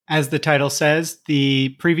As the title says, the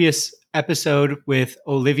previous episode with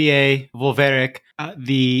Olivier Volveric,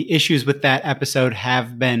 the issues with that episode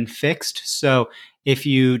have been fixed. So if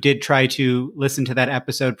you did try to listen to that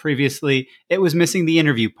episode previously, it was missing the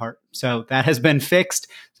interview part. So that has been fixed.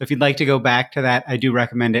 So if you'd like to go back to that, I do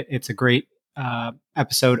recommend it. It's a great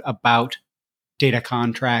episode about data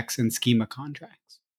contracts and schema contracts.